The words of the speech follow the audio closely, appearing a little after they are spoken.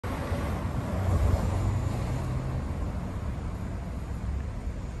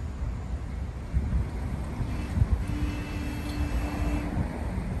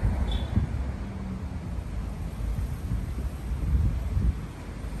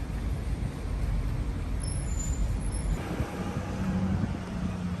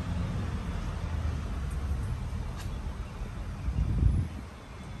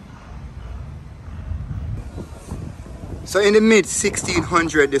So in the mid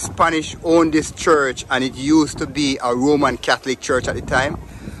 1600s, the Spanish owned this church, and it used to be a Roman Catholic church at the time.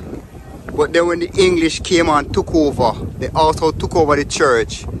 But then when the English came and took over, they also took over the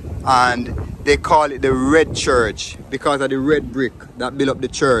church, and they call it the Red Church because of the red brick that built up the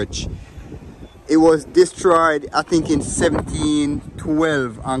church. It was destroyed, I think, in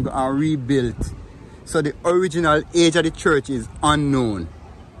 1712 and rebuilt. So the original age of the church is unknown.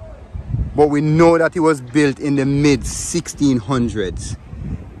 But we know that it was built in the mid 1600s,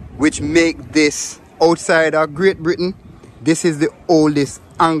 which make this, outside of Great Britain, this is the oldest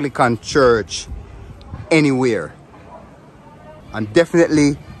Anglican church anywhere. And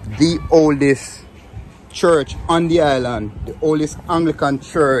definitely the oldest church on the island, the oldest Anglican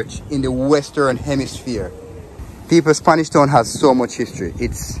church in the Western Hemisphere. People, Spanish Town has so much history.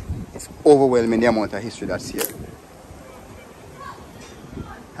 It's overwhelming the amount of history that's here.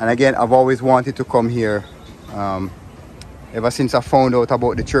 And again, I've always wanted to come here. Ever since I found out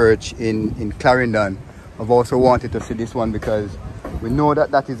about the church in Clarendon, I've also wanted to see this one because we know that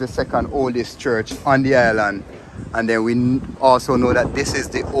that is the second oldest church on the island. And then we also know that this is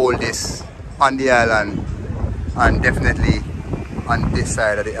the oldest on the island and definitely on this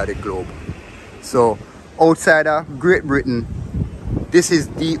side of the globe. So outside of Great Britain, this is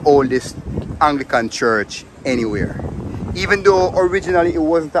the oldest Anglican church anywhere. Even though originally it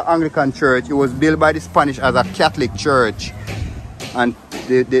wasn't an Anglican church, it was built by the Spanish as a Catholic church, and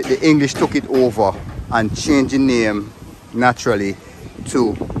the English took it over and changed the name naturally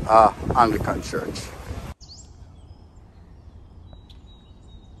to Anglican church.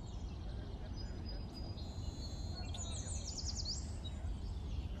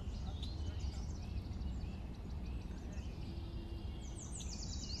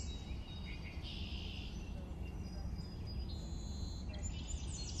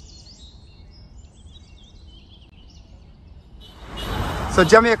 So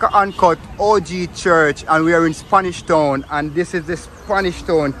Jamaica Uncut OG Church, and we are in Spanish Town, and this is the Spanish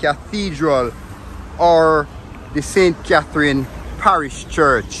Town Cathedral, or the St Catherine Parish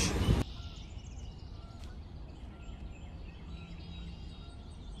Church.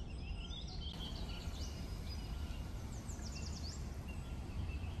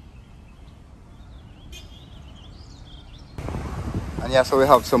 And yeah, so we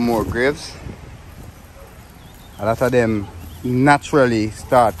have some more graves. A lot of them naturally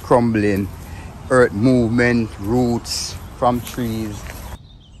start crumbling, earth movement, roots from trees.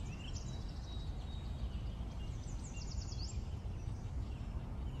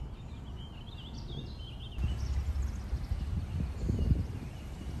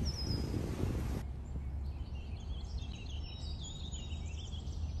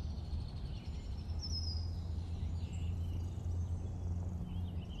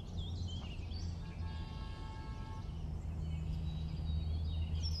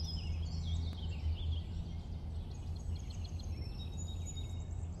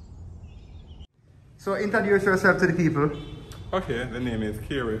 So introduce yourself to the people. Okay, the name is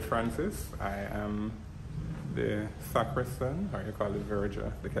Carie Francis. I am the sacristan, or you call it verger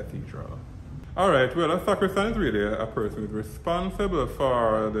of the cathedral. Alright, well, a sacristan is really a person who is responsible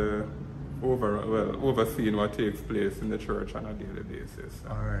for the overseeing what takes place in the church on a daily basis.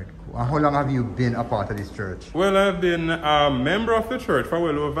 Alright, cool. And how long have you been a part of this church? Well, I've been a member of the church for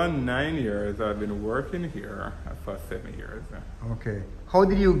well over 9 years. I've been working here for 7 years. Okay. How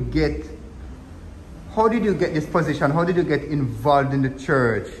did you get this position? How did you get involved in the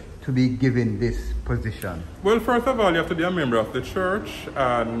church to be given this position? Well, first of all, you have to be a member of the church,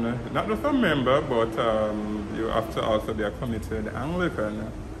 and not just a member, but you have to also be a committed Anglican,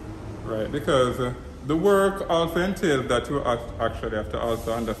 right? Because the work also entails that you actually have to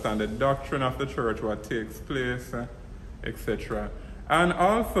also understand the doctrine of the church, what takes place, etc. And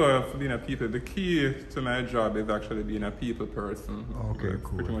also, being a people, the key to my job is actually being a people person. Okay,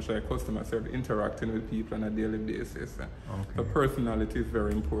 cool. Pretty much like customer service, interacting with people on a daily basis. Okay. So personality is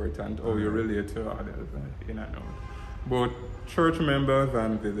very important, how you relate to others, in and out. Both church members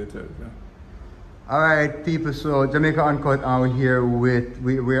and visitors. Alright, people, so Jamaica Uncut, we're here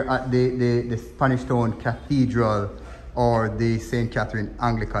we're at the Spanish Town Cathedral, or the St Catherine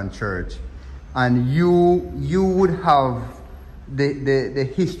Anglican Church. And you would have the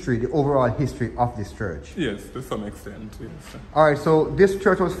history, the overall history of this church. Yes, to some extent, yes. Alright, so this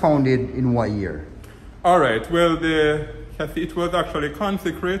church was founded in what year? Alright, well, it was actually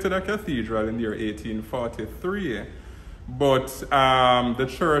consecrated a cathedral in the year 1843. But the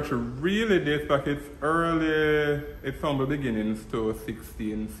church really dates back its humble beginnings to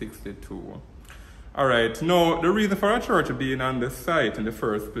 1662. Alright, now the reason for our church being on this site in the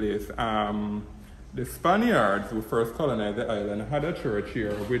first place, The Spaniards who first colonized the island had a church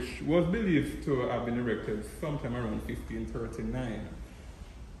here, which was believed to have been erected sometime around 1539.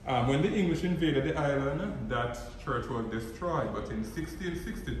 When the English invaded the island, that church was destroyed, but in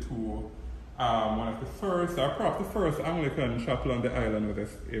 1662, one of the first, or perhaps the first Anglican chapel on the island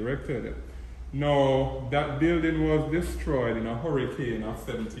was erected. Now, that building was destroyed in a hurricane of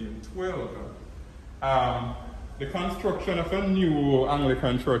 1712. The construction of a new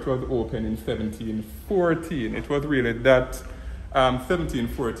Anglican church was opened in 1714. It was really that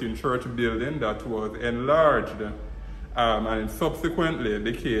 1714 church building that was enlarged and subsequently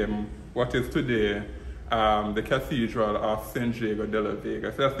became what is today the Cathedral of St. Diego de la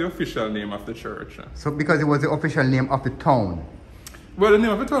Vega. So that's the official name of the church. So because it was the official name of the town? Well, the name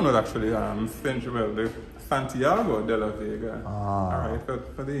of the town was actually Santiago de la Vega. Ah. All right,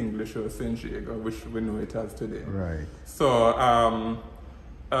 for the English, it was St. Diego, which we know it as today. Right. So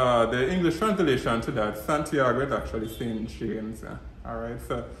the English translation to that, Santiago, is actually St. James. All right,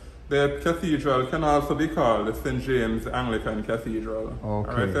 so the cathedral can also be called the St. James Anglican Cathedral. Okay. All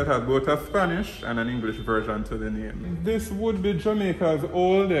right, so it has both a Spanish and an English version to the name. This would be Jamaica's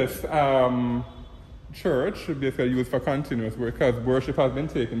oldest church, basically used for continuous work, because worship has been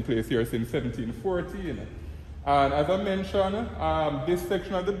taking place here since 1714. And as I mentioned, this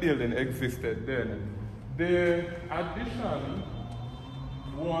section of the building existed then. The addition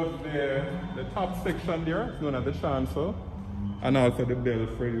was the top section there, known as the chancel, and also the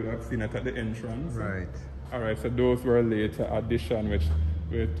belfry. You have seen it at the entrance. Right. All right, so those were later addition, which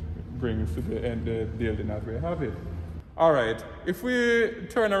brings to the end the building as we have it. All right, if we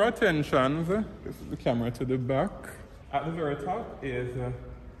turn our attentions, this is the camera to the back. At the very top is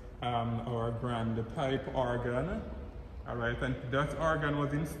our grand pipe organ. All right, and that organ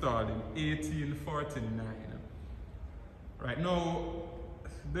was installed in 1849. Right, now,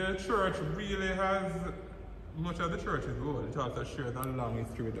 the church really has, much of the church is old. It also shares a long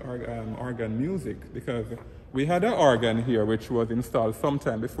history with organ music, because we had an organ here which was installed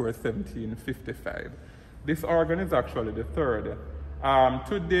sometime before 1755. This organ is actually the third.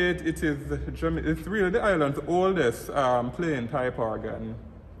 To date, it's really the island's oldest plain pipe organ.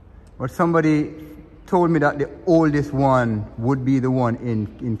 But somebody told me that the oldest one would be the one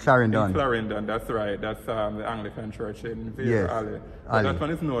in Clarendon. In Clarendon, that's right. That's the Anglican Church in Vale Alley. But that one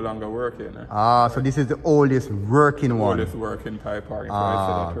is no longer working. So this is the oldest working one. Oldest working pipe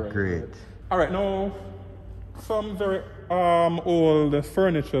organ. Great. All right, now some very old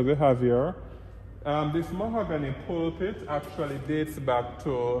furniture we have here. This mahogany pulpit actually dates back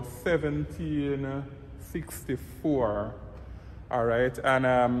to 1764. All right, and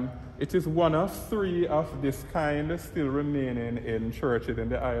it is one of three of this kind still remaining in churches in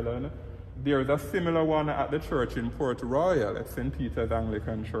the island. There's a similar one at the church in Port Royal at St. Peter's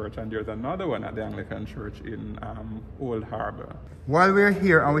Anglican Church, and there's another one at the Anglican Church in Old Harbour. While we're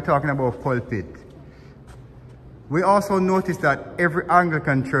here and we're talking about pulpit, we also noticed that every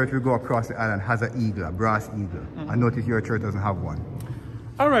Anglican church we go across the island has an eagle, a brass eagle. I noticed your church doesn't have one.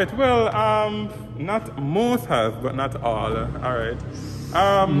 All right, well, not most has, but not all. All right.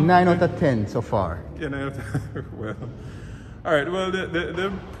 9 out of 10 so far. You know, well, all right. Well,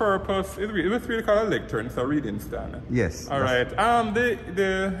 the purpose is it's really called a lectern. It's a reading stand. Yes. All right.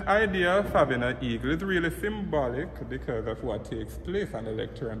 The idea of having an eagle is really symbolic because of what takes place on the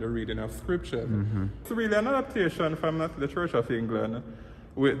lectern, the reading of scripture. It's really an adaptation from the Church of England,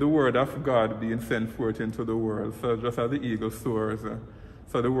 with the word of God being sent forth into the world. So just as the eagle soars,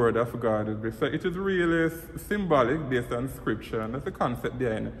 so the word of God is. So it is really symbolic based on scripture, and that's the concept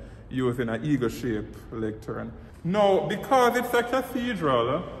behind using an eagle-shaped lectern. Now, because it's a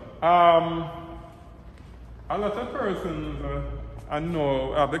cathedral, a lot of persons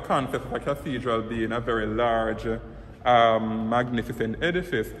know of the concept of a cathedral being a very large, magnificent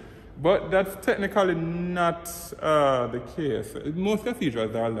edifice. But that's technically not the case. Most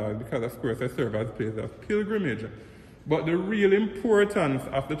cathedrals are large because, of course, they serve as places of pilgrimage. But the real importance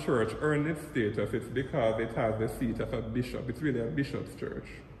of the church earned its status is because it has the seat of a bishop. It's really a bishop's church.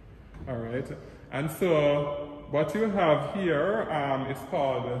 All right? And so what you have here is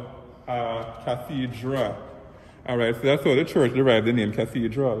called cathedra. All right? So that's how the church derived the name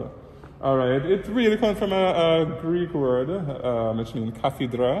cathedral. All right? It really comes from a Greek word, which means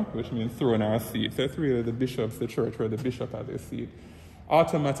cathedra, which means throne or seat. So it's really the church where the bishop has a seat,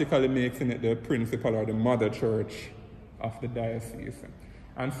 automatically making it the principal or the mother church of the diocese.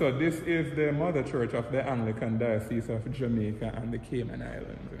 And so this is the mother church of the Anglican Diocese of Jamaica and the Cayman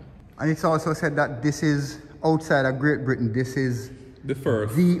Islands. And it's also said that this is outside of Great Britain. This is the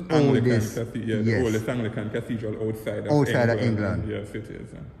first the oldest, the oldest Anglican cathedral outside of England. England. Yes, it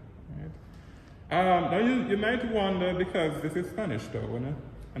is. Right. Now you might wonder, because this is Spanish Town,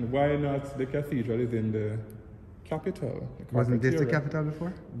 and why not the cathedral is in the capital? Wasn't this the capital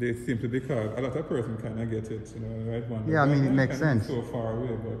before? They simply because a lot of person kind of get it, right? Wonder, yeah, I mean, it makes sense. So far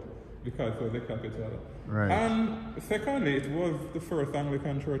away, but because it was the capital. Right. And secondly, it was the first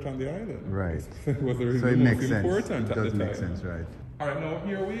Anglican church on the island. Right. It was the so it most makes sense. important It at does the make time. sense, right. All right, now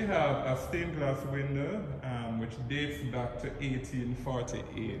here we have a stained glass window, which dates back to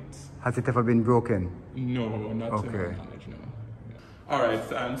 1848. Has it ever been broken? No, not to my knowledge, no. All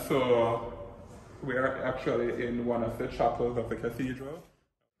right, and so we are actually in one of the chapels of the cathedral.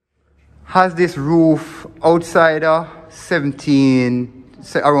 Has this roof outside around 17,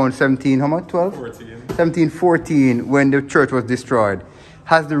 how much, 12? 14. 1714, when the church was destroyed.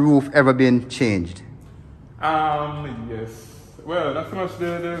 Has the roof ever been changed? Yes. Well, not so much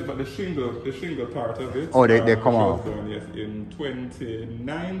but the shingle part of it. Oh, they come off. Yes, in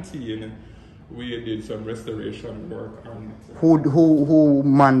 2019, we did some restoration work on it. Who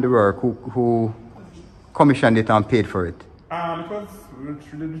manned the work? Who commissioned it and paid for it? It was the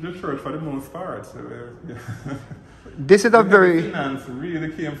church for the most part. So, This is a very... The finance really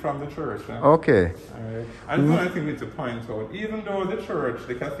came from the church. Okay. Right. And one thing we need to point out, even though the church,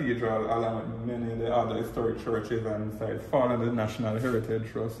 the cathedral, along with many of the other historic churches on the site, fall under the National Heritage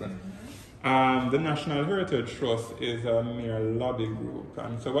Trust, the National Heritage Trust is a mere lobby group.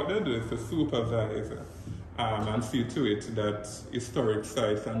 And so what they do is to supervise and see to it that historic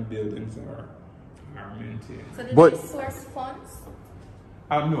sites and buildings are maintained. So did they source funds?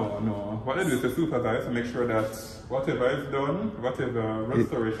 No. What they do is to supervise to make sure that whatever is done, whatever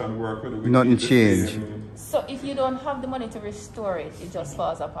restoration work, nothing change. So if you don't have the money to restore it, it just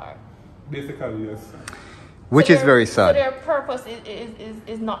falls apart? Basically, yes. Which is very sad. So their purpose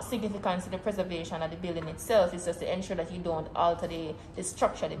is not significant to the preservation of the building itself. It's just to ensure that you don't alter the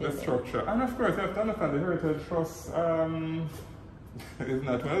structure of the building. The structure. And of course, you have to understand the Heritage Trust is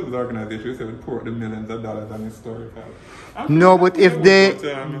not one of those organizations that would pour the millions of dollars on historical. No, but if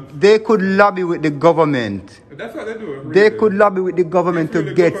they could lobby with the government. That's what they do. Really. They could lobby with the government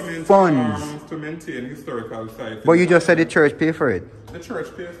to get funds. To maintain historical sites. But you just said the church pay for it. The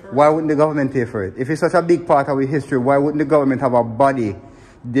church pays for it. Why wouldn't the government pay for it? If it's such a big part of our history, why wouldn't the government have a body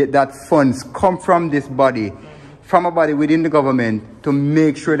that funds come from this body, from a body within the government, to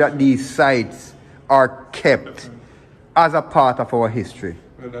make sure that these sites are kept as a part of our history?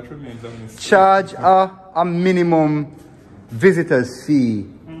 Well, that remains a mystery. Charge a minimum visitor's fee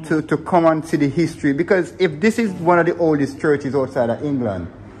to come and see the history, because if this is one of the oldest churches outside of England,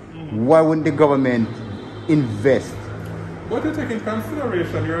 why wouldn't the government invest? What you take in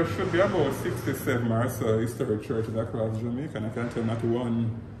consideration, there should be about 67 or so historic churches across Jamaica, and I can tell not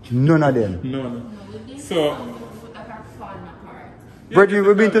one. None of them? None. So, Brethren,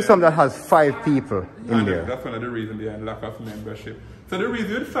 we've been to some that has 5 people in there. That's one of the reasons behind lack of membership. So the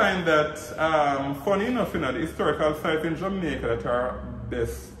reason you'd find that, funny enough, the historical sites in Jamaica that are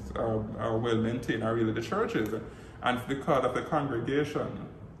best, are well maintained are really the churches. And it's because of the congregation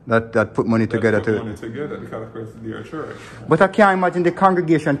that put money together because of course their church. But I can't imagine the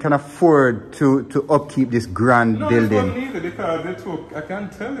congregation can afford to upkeep this grand building. No, it wasn't easy because it took, I can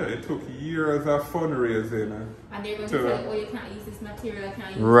tell you, it took years of fundraising. And they're going to tell you, oh, you can't use this material, you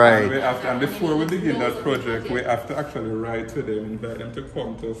can't use right. this. And before we begin that project, we have to actually write to them, invite them to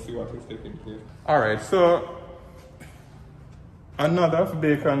come to see what is taking place. Alright, so another of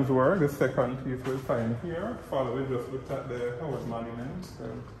Bacon's work, the second piece we'll find here. We just looked at the Howard Monument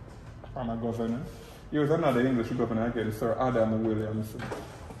from a governor. He was another English governor again, Sir Adam Williamson.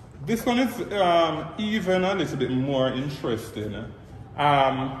 This one is even a little bit more interesting.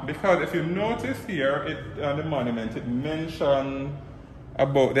 Because if you notice here, the monument, it mentions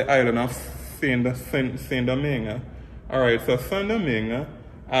about the island of Saint Domingue. Alright, so Saint Domingue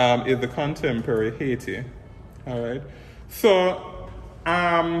is the contemporary Haiti. Alright. So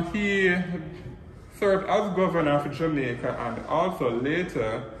he served as governor of Jamaica and also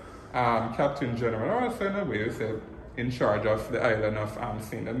later Captain General, or in a way, in charge of the island of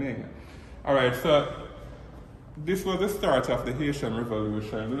Saint Domingue. Alright, so this was the start of the Haitian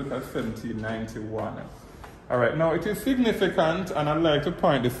Revolution. We look at 1791. Alright, now it is significant, and I'd like to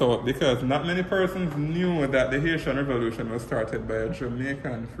point this out because not many persons knew that the Haitian Revolution was started by a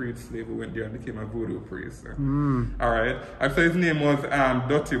Jamaican freed slave who went there and became a voodoo priest. Alright, and so his name was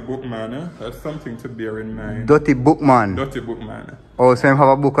Dutty Bookman. That's something to bear in mind. Dutty Bookman? Dutty Bookman. Oh, so him have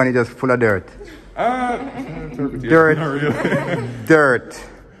a book and it's just full of dirt? Dirt. Not really. Dirt.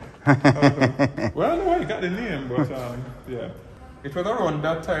 Well, no, he got the name, but yeah. It was around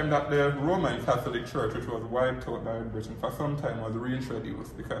that time that the Roman Catholic Church, which was wiped out by Britain for some time, was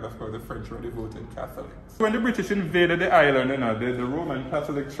reintroduced because, of course, the French were devoted Catholics. When the British invaded the island, the Roman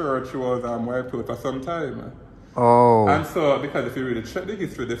Catholic Church was wiped out for some time. Oh. And so, because if you really check the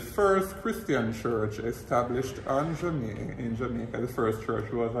history, the first Christian church established in Jamaica, the first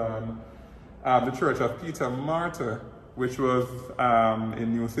church was the Church of Peter Martyr, which was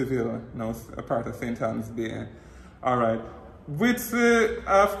in New Seville, now a part of St. Anne's Bay. All right. With,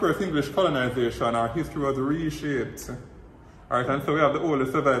 of course, English colonization, our history was reshaped. All right, and so we have the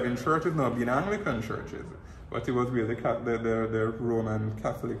oldest surviving churches now being Anglican churches. But it was really the Roman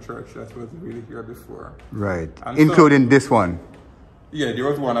Catholic Church that was really here before. Right, and including so, this one? Yeah, there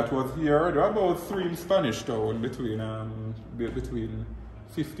was one that was here. There were about 3 in Spanish Town between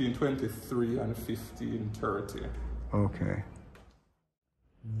 1523 and 1530. Okay.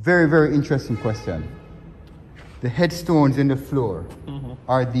 Very, very interesting question. The headstones in the floor,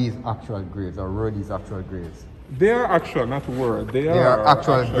 are these actual graves, or were these actual graves? They are actual, not were. They are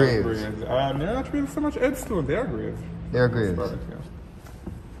actual graves. They're not really so much headstones, they are graves. They are graves.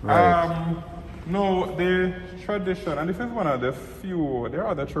 Right. No, the tradition, and this is one of the few, there are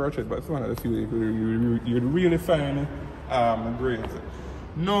other churches, but it's one of the few you'd really find graves.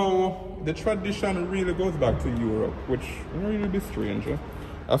 No, the tradition really goes back to Europe, which will really be strange.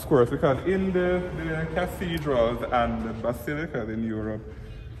 Of course, because in the cathedrals and the basilicas in Europe,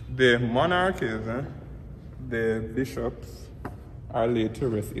 the monarchies, the bishops are laid to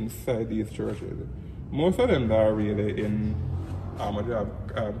rest inside these churches. Most of them are really in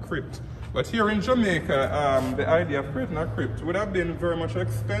crypt. But here in Jamaica, the idea of creating a crypt would have been very much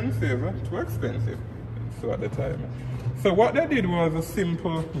expensive, too expensive, so at the time. So what they did was a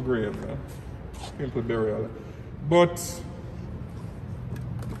simple grave, simple burial. But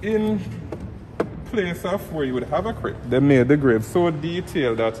in place of where you would have a crypt, they made the grave so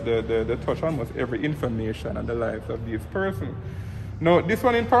detailed that they touch almost every information and the lives of these persons. Now, this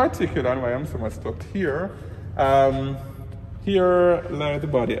one in particular, and why I'm so much stopped here, here lies the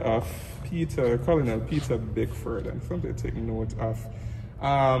body of Colonel Peter Beckford, and something to take note of.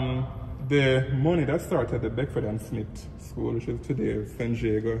 The money that started the Beckford and Smith School, which is today St.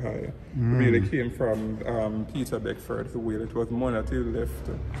 Jago High, really came from Peter Beckford's will. It was money that he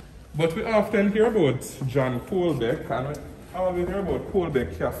left. But we often hear about John Colbeck, and we always hear about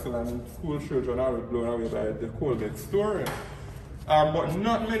Colbeck Castle, and school children are blown away by the Colbeck story. But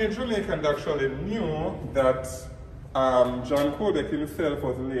not many Jamaicans actually knew that John Colbeck himself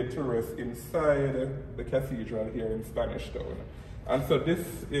was laid to rest inside the cathedral here in Spanish Town. And so this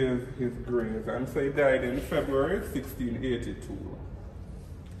is his grave. And so he died in February 1682.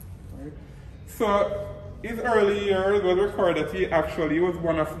 Right? So his early years was recorded that he actually was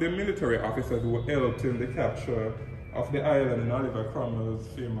one of the military officers who helped in the capture of the island in Oliver Cromwell's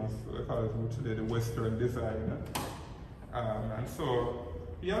famous, today, the Western Design. And so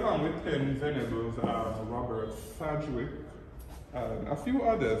he, along with Penn Venables, Robert Sedgwick, and a few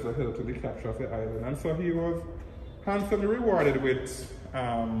others, helped in the capture of the island. And so he was handsomely rewarded with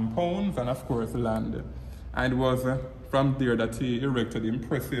pounds and, of course, land. And it was from there that he erected the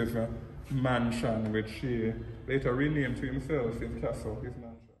impressive mansion, which he later renamed to himself, his castle, his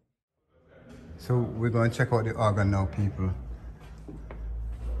mansion. So we're going to check out the organ now, people.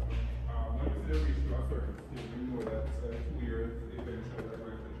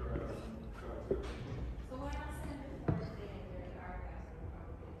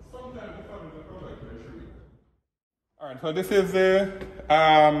 Alright, so this is the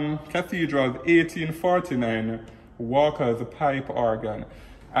Cathedral's 1849 Walker's pipe organ.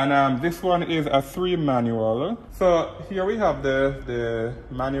 And this one is a 3 manual. So here we have the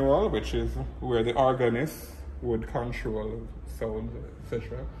manual, which is where the organist would control sound,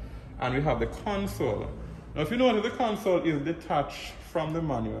 etc. And we have the console. Now, if you notice, the console is detached from the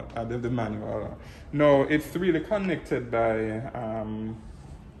manual. No, it's really connected by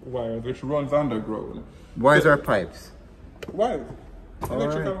wires, which runs underground. Wires are pipes? Wires.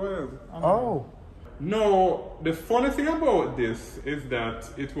 Electrical wires. Oh. No, the funny thing about this is that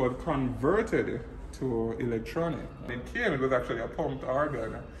it was converted to electronic. It was actually a pumped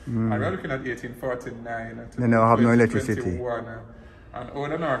organ. And we're looking at 1849 to they now have no electricity. And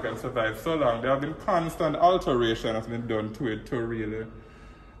old an organ survived so long. There have been constant alteration that's been done to it to really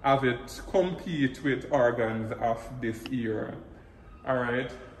have it compete with organs of this era.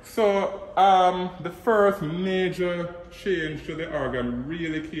 Alright. So the first major change to the organ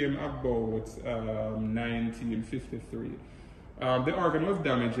really came about 1953. The organ was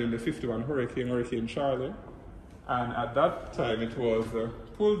damaged in the 51 Hurricane Charlie, and at that time it was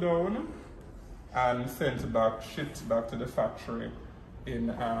pulled down, and sent back, shipped back to the factory in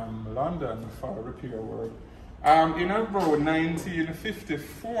London for repair work. In about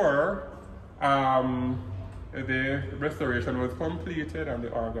 1954, the restoration was completed and the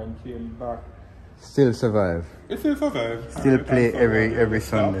organ came back. Still survive. It still survives. Still play every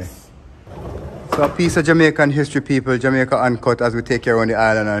Sunday. So a piece of Jamaican history, people. Jamaica Uncut, as we take you around the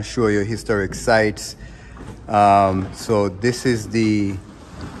island and show you historic sites. So this is the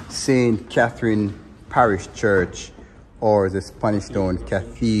St Catherine Parish Church, or the Spanish Town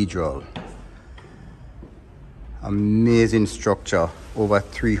Cathedral. Amazing structure, over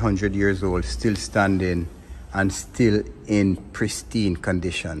 300 years old, still standing and still in pristine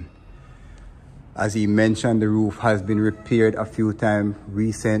condition. As he mentioned, the roof has been repaired a few times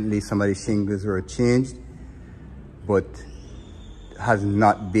recently. Some of the shingles were changed, but has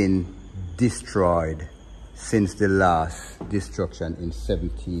not been destroyed since the last destruction in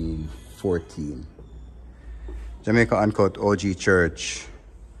 1714. Jamaica Uncut OG Church,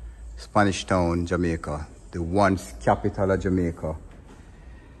 Spanish Town, Jamaica, the once capital of Jamaica.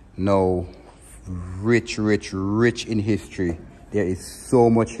 Now rich in history. There is so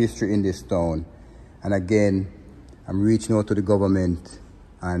much history in this town. And again, I'm reaching out to the government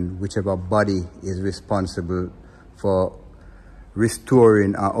and whichever body is responsible for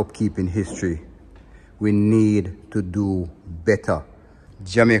restoring and upkeeping history. We need to do better.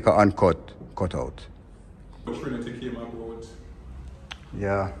 Jamaica Uncut, cut out. Trinity came about.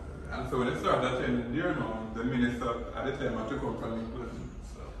 Yeah. And so when they started attending there now, the minister at the time had to come from England.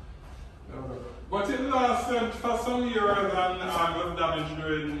 So, but it lasted for some years and was damaged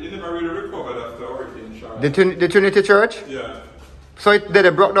during, it never really recovered after Hurricane Charlotte. The Trinity Church? Yeah. So did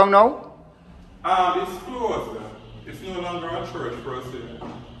it broke down now? It's closed. It's no longer a church per se.